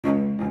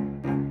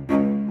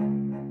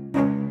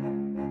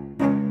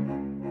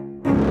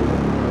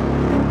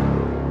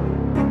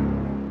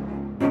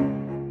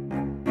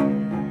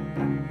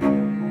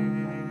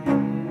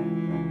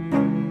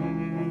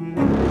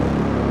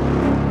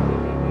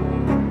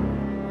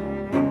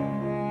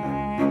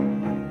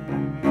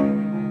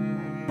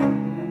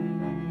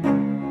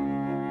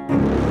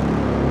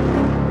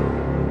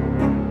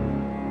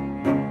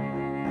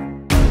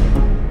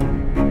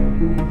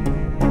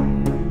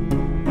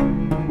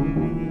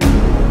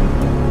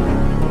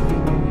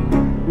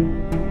You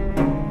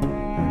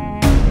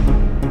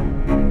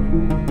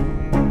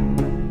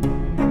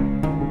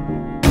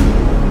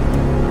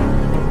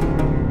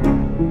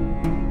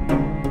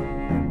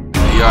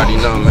already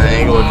know, man.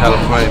 Ain't go to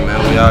California, man.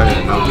 We out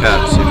here, no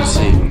cap, CBC.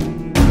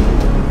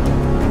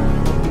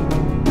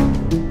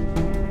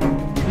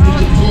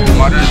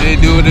 Why do they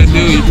do what they do?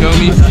 You feel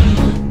me?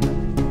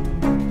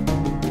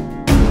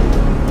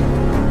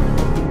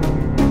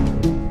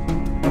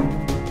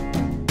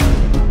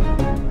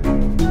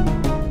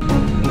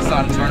 It's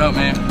time to turn up,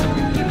 man.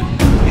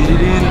 Get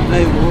it in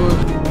today, boy.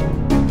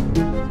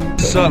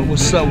 What's up?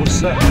 What's up?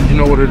 What's up? You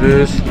know what it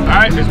is. All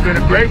right, it's been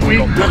a great week.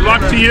 Good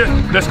luck to you.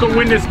 Let's go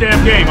win this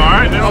damn game, all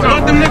right? Let's go.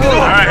 Let them niggas go.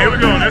 All right, here we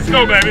go. Let's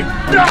go, baby.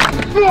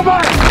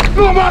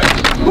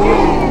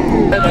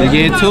 Let's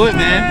get into it,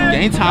 man.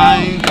 Game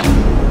time.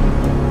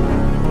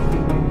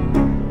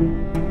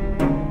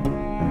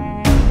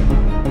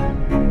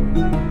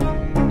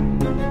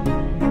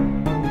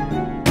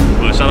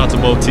 Well, shout out to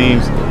both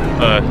teams.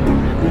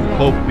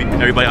 Hope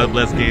everybody had a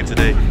blessed game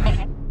today.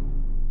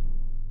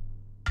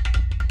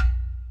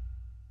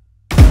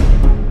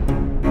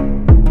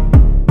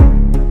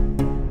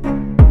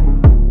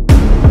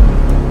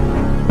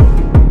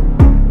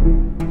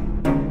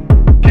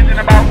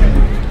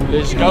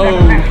 Let's go.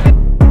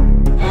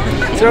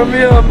 Turn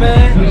me up,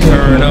 man.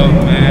 Turn up,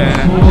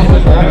 man.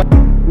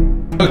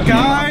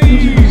 Makai.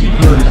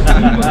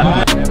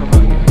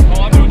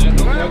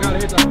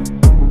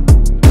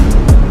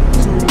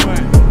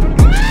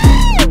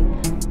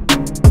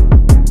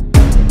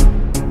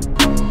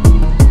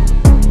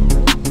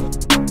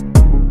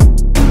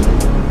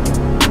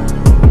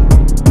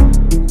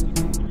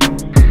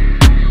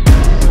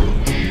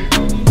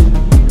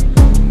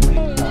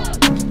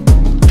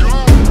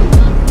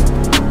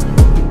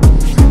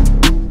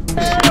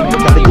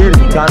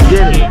 Gotta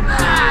get it.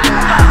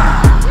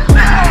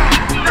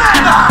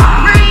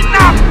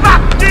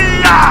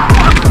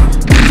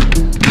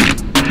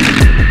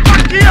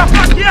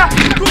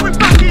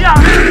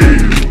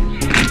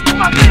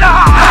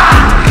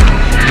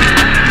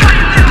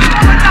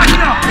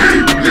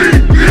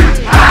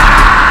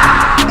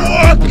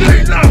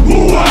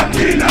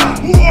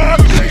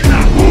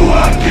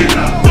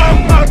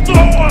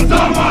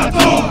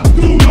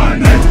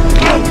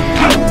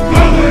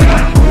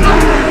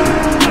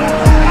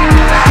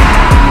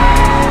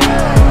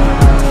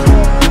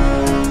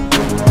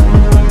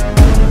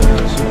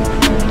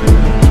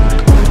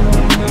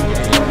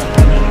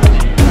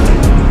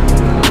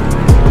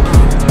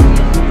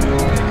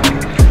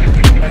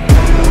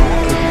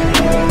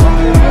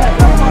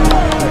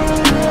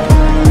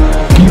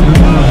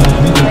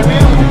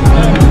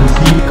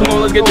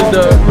 Get this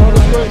dub.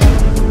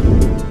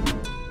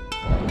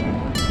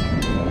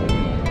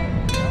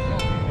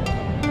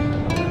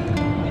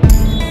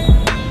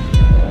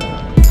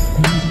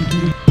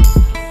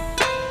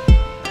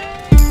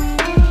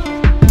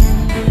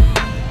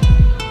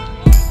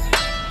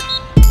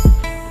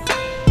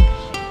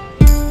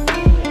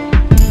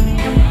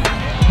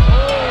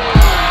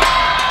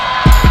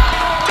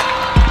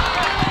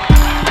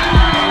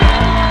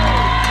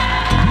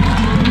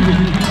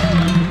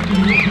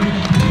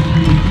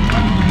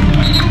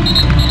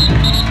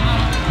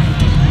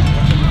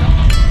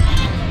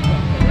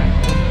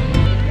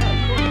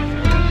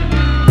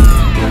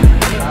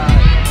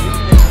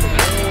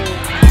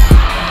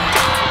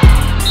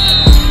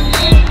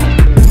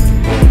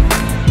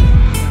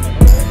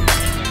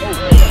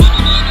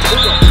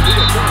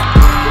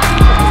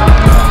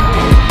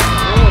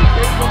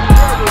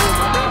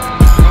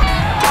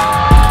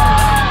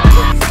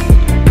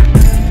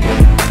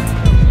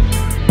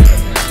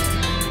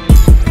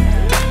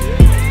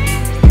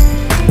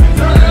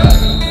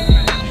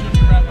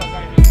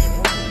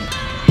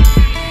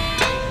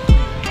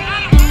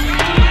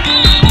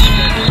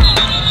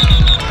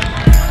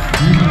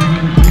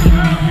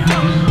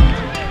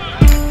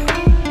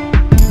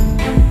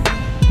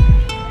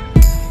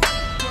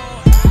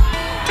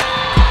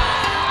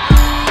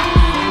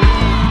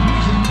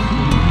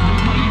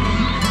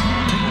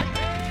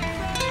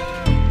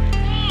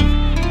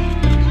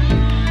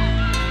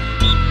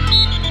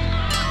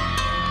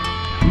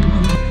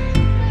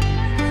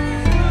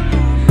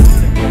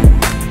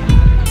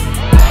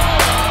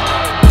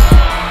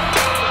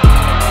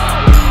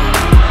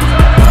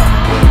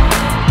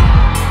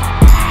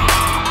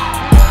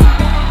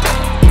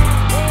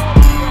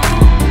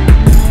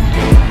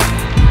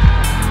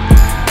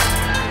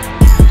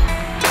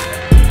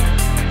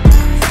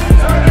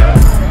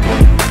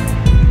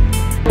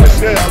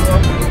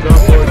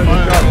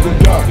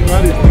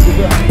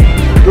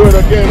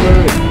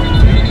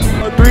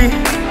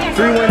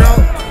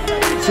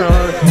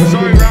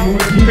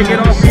 Pick it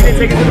off, and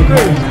take it to the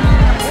crib.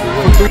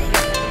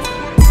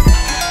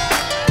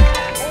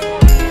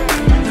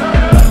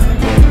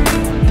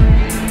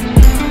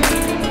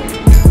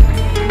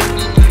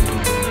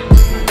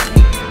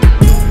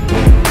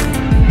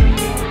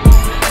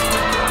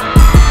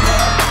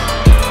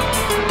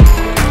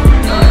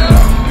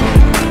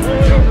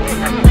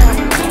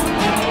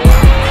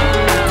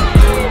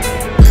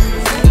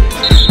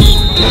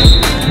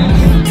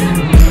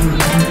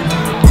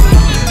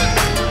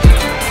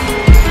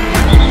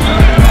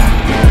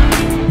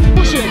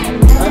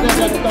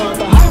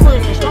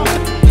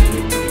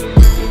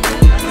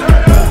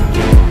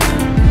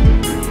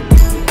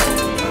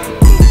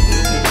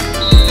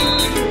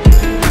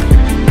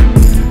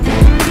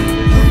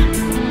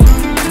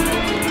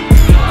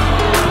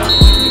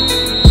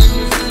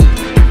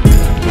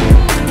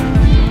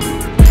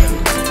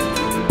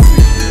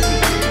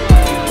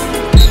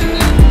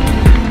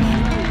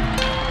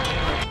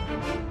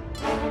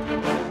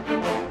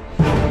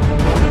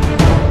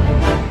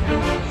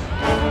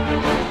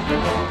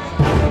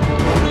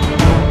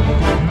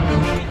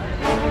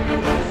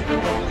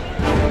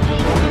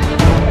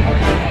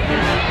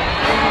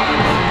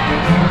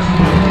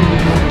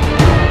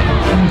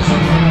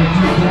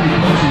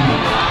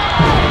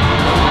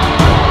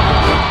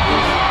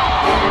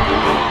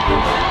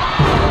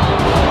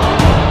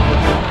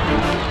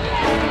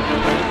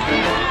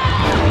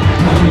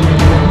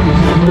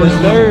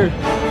 Third.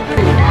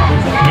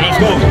 Let's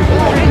go.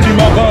 Team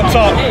Micah on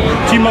top.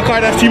 Team Makai,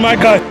 that's Team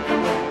Micah.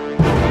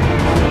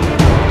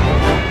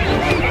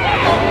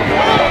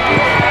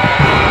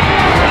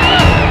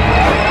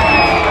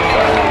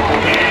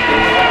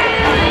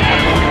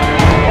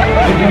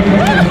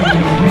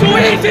 Too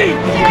easy!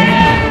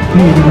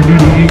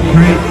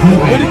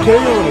 What did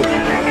Kayo on it?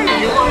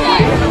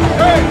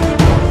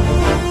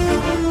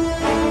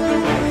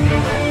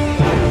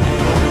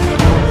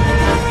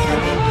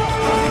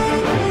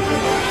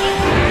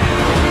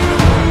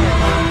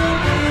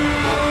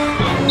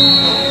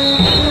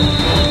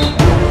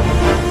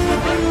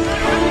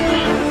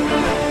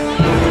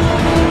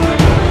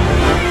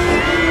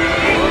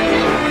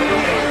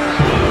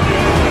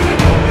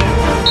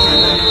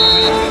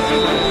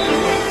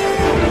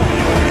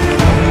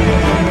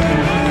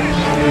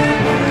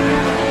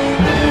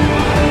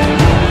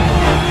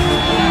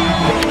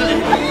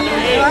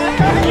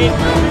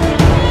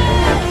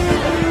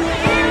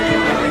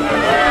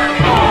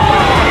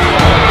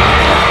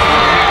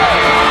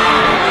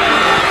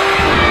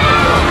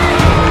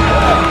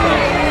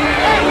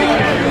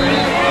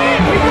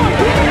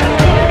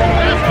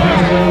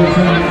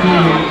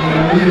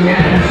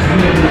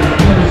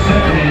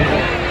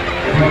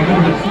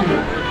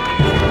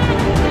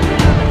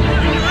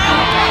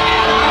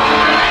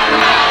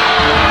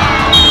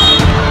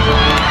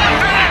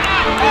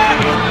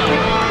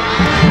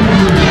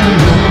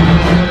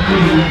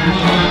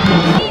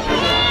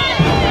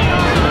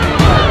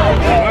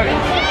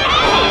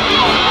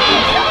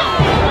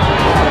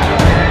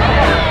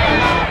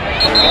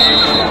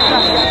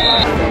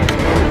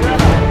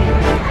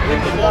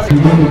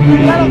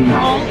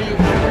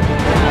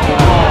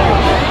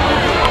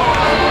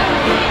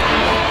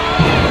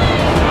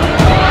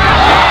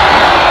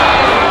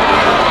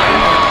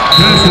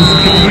 Pass is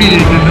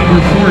completed to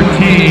number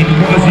 14,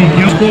 Quasi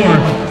score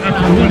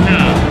after 1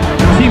 half.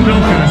 Team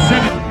Milka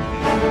 7.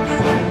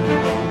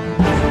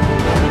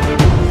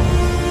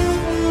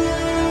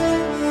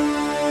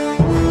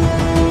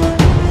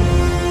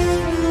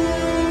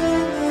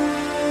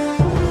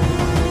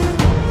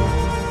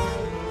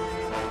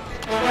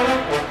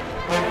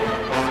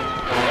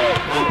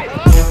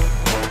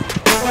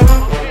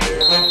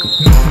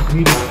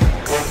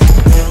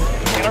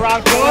 Get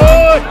around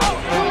good!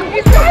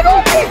 He's wide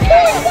open!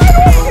 He's wide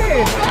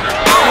open!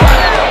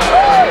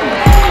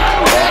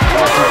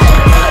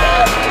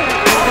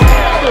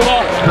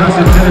 Pass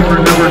intended for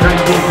number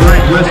 19,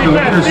 Greg Wesco,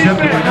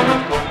 intercepted by number.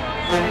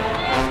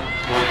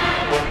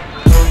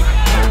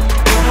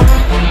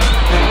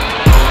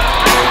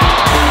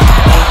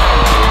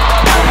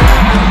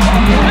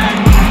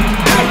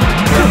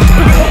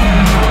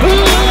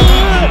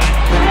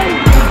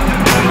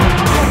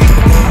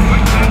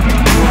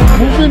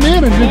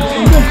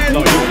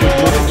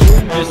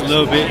 Just a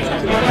little bit.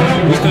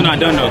 We're still not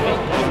done though.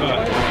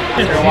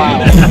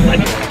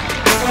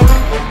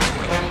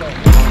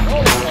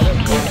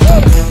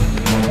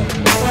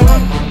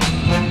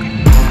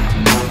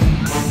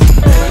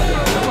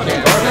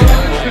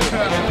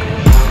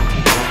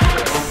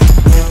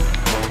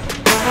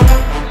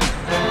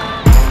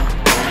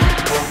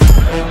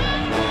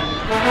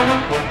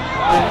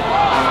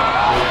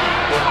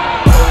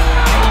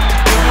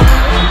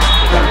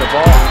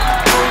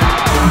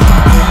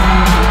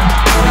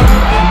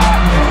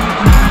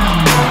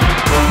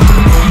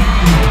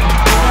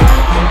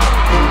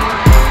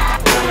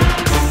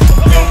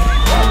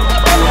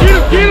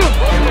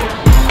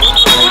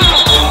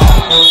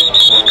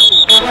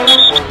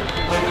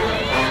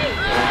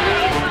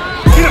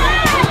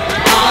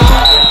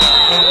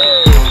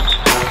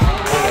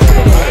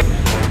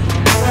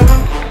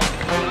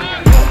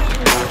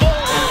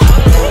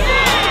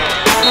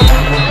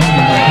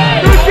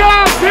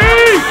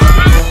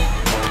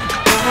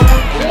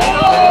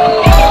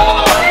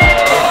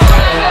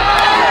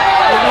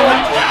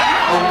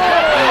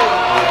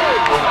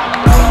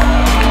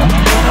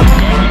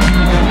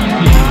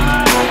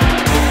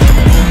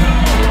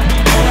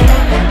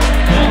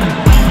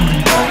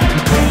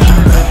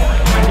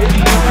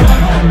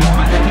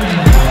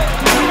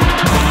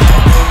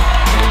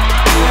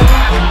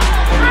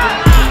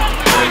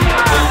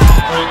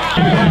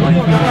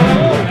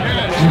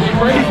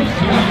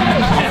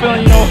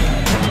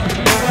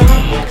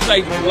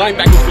 Like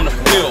linebacker's gonna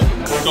fill,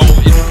 so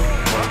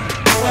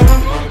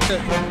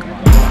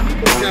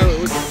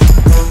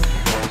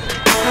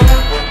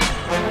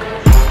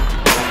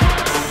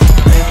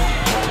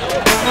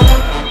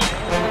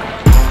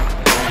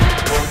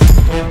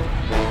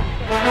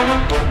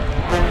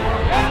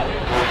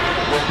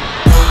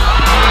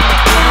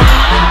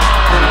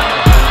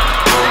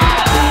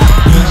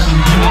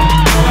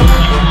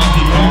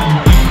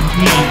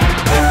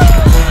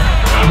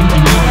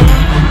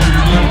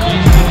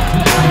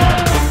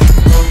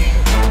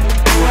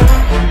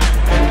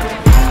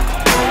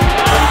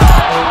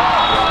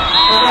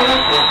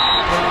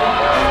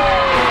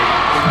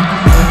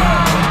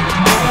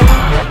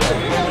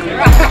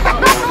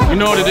you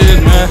know what it is,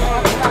 man.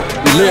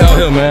 We live out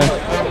here, man.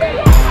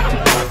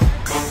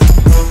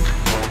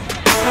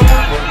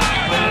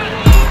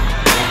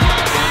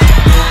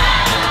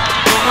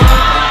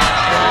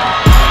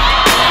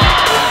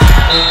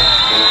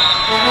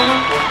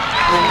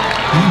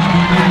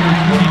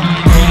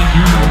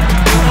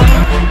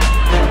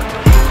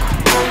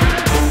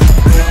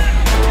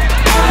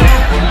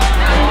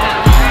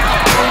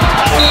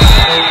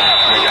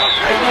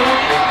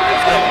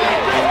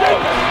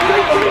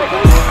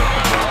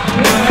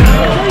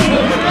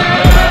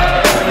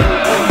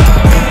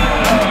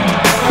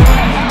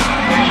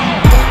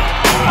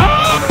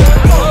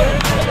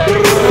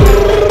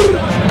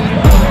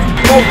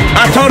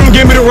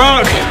 give me the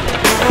rock,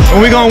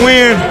 and we gonna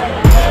win.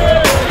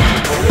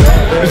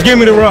 Just give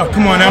me the rock.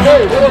 Come on now.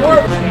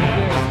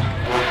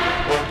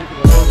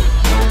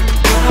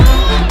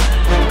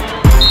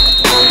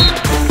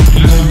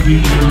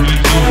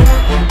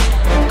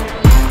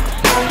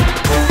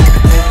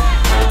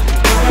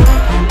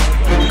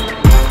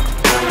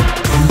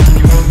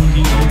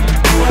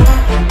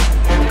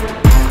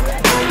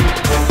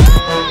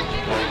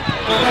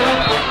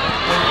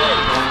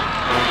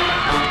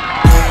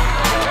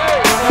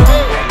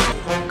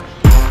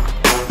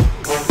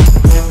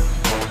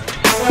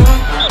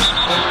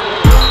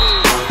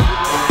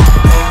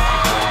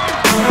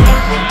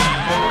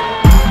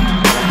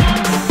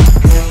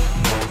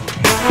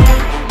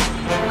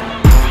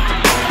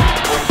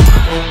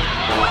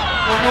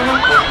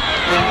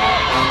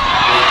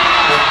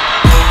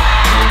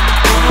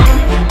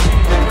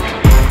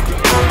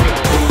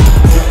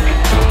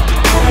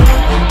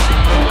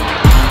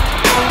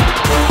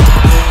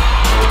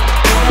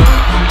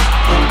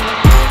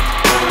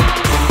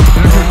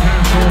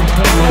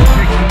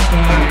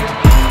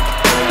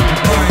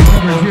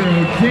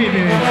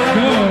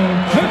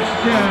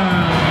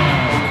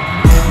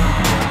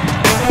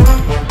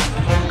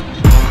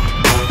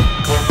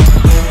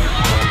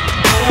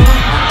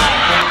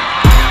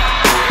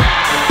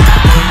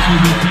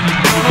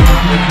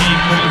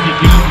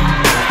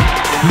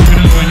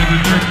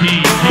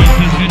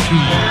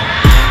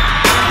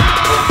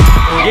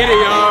 Get it,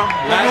 y'all.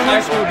 Last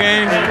high school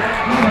game.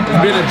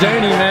 It's been a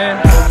journey, man.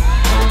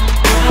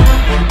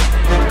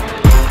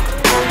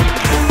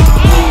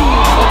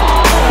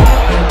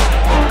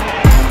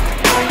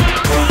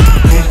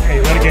 Hey,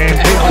 what a game.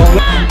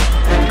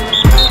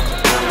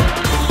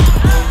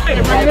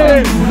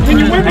 Can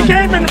you win the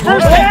game in the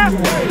first half?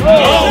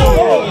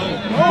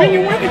 Can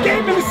you win the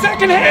game in the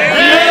second half?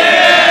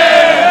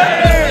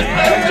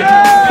 Good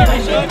job!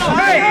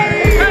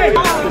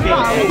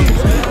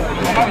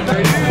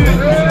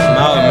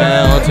 Out,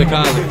 man, on to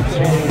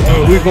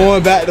college. We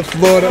going back to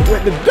Florida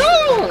with the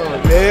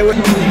dog, man.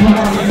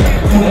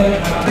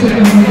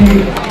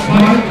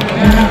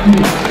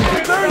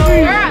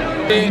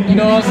 You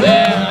know what I'm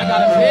saying? I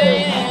gotta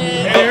pay.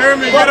 Hey,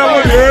 Herman, get up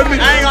with me, Herman.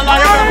 I ain't gonna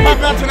lie, y'all better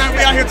pop out tonight.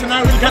 We out here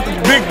tonight. We got the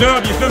big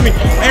dub, you feel me?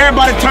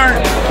 Everybody turn.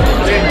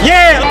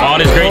 Yeah! All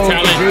this great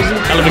talent,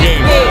 hell of a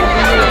game.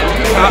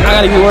 I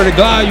gotta give the word of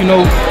God, you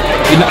know.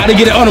 I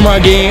didn't get the Under Armour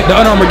game,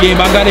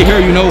 but I gotta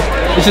hear, you know.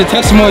 It's a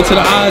testimony to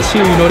the odds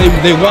here, you know.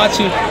 They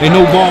watching, they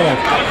know ball.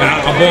 And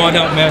I balled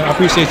out, man. I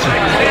appreciate you.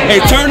 Hey,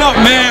 turn up,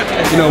 man.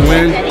 You know,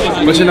 win.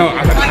 But you know,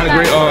 I had a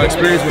great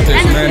experience with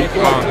this, man.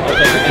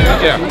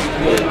 Yeah,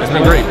 it's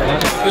been great.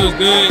 It was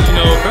good, you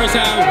know. First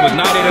half was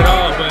not it at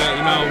all, but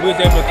you know, we was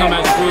able to come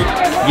as a group,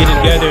 get it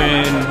together,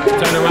 and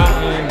turn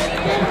around. And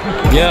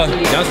yeah,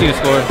 y'all see the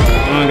score.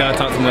 I don't gotta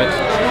talk too much.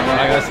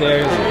 Like I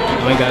said,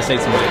 I ain't gotta say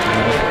too much. You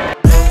know?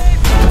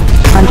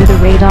 Under the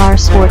Radar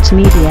Sports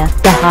Media,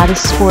 the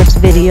hottest sports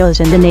videos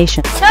in the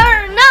nation.